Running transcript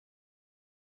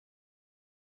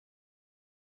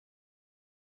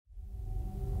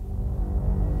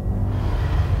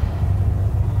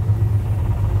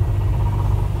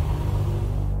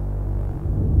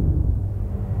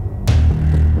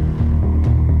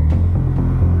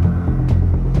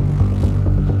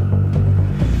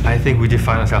think we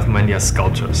define ourselves mainly as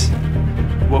sculptors.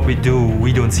 What we do,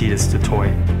 we don't see it as a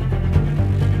toy.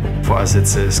 For us,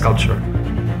 it's a sculpture.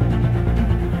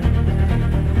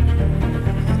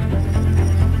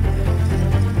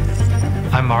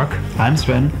 I'm Mark. I'm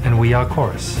Sven. And we are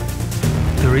Chorus.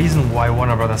 The reason why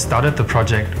Warner Brothers started the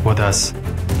project with us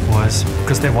was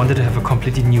because they wanted to have a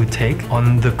completely new take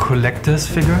on the collector's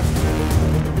figure.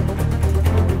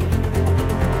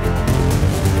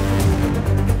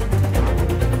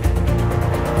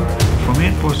 For me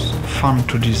it was fun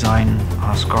to design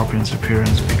Scorpion's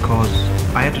appearance because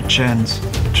I had a chance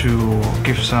to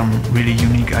give some really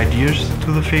unique ideas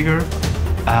to the figure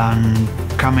and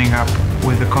coming up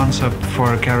with a concept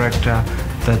for a character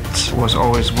that was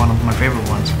always one of my favorite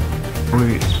ones.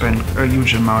 We spent a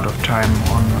huge amount of time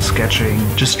on sketching,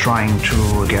 just trying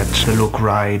to get the look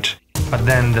right. But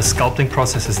then the sculpting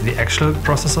process is the actual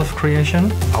process of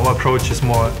creation. Our approach is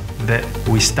more that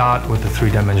we start with a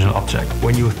three-dimensional object.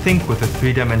 When you think with a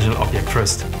three-dimensional object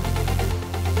first,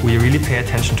 we really pay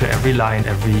attention to every line,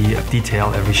 every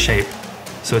detail, every shape.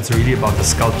 So it's really about the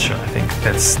sculpture. I think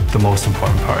that's the most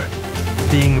important part.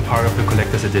 Being a part of the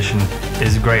Collector's Edition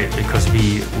is great because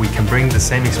we can bring the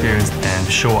same experience and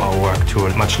show our work to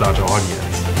a much larger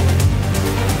audience.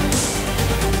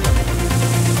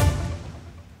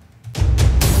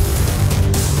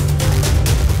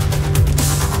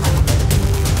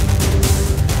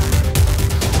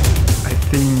 I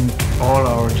think all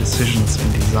our decisions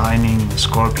in designing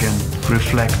Scorpion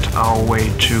reflect our way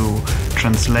to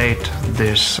translate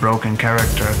this broken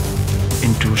character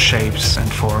into shapes and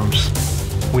forms.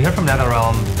 We heard from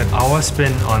NetherRealm that our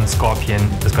spin on Scorpion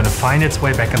is going to find its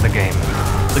way back in the game.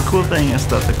 The cool thing is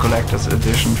that the Collector's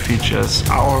Edition features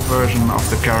our version of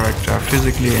the character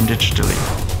physically and digitally.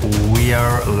 We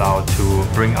are allowed to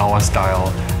bring our style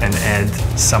and add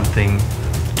something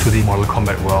to the Mortal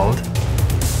Kombat world.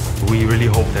 We really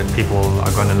hope that people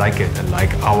are going to like it and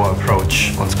like our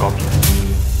approach on Scorpion.